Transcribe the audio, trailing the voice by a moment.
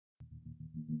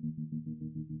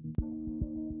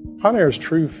Conair's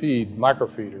TrueFeed Micro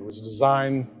Feeder was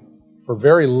designed for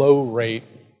very low rate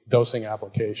dosing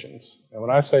applications. And when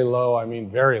I say low, I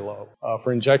mean very low.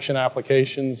 For injection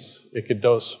applications, it could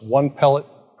dose 1 pellet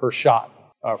per shot.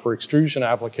 For extrusion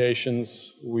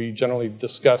applications, we generally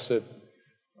discuss it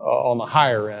on the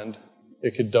higher end.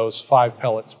 It could dose 5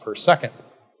 pellets per second.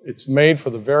 It's made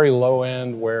for the very low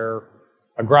end where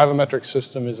a gravimetric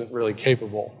system isn't really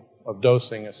capable of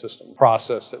dosing a system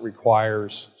process that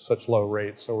requires such low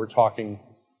rates. So we're talking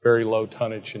very low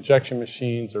tonnage injection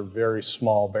machines or very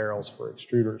small barrels for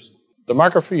extruders. The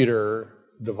microfeeder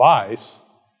device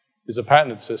is a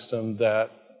patented system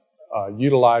that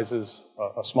utilizes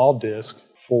a small disc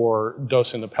for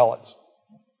dosing the pellets.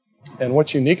 And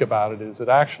what's unique about it is it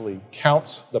actually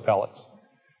counts the pellets.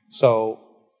 So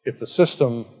if the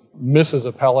system misses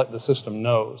a pellet, the system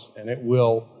knows, and it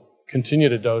will continue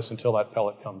to dose until that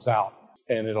pellet comes out.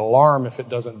 And it'll alarm if it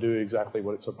doesn't do exactly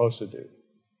what it's supposed to do.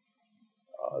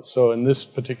 So in this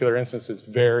particular instance, it's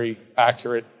very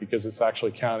accurate because it's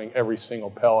actually counting every single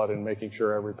pellet and making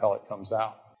sure every pellet comes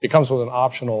out. It comes with an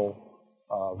optional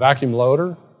vacuum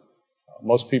loader.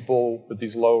 Most people with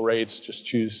these low rates just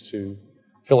choose to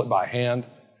fill it by hand,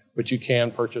 but you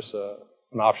can purchase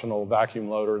an optional vacuum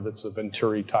loader that's a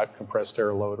Venturi type compressed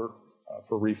air loader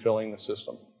for refilling the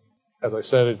system. As I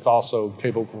said, it's also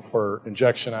capable for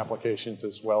injection applications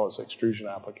as well as extrusion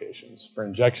applications. For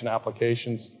injection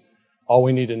applications, all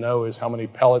we need to know is how many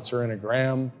pellets are in a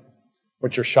gram,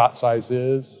 what your shot size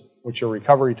is, what your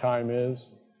recovery time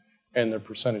is, and the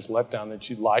percentage letdown that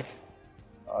you'd like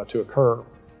to occur.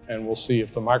 And we'll see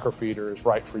if the microfeeder is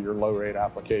right for your low rate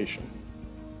application.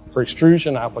 For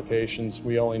extrusion applications,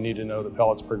 we only need to know the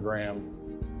pellets per gram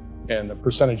and the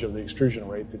percentage of the extrusion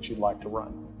rate that you'd like to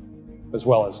run, as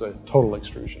well as the total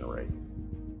extrusion rate.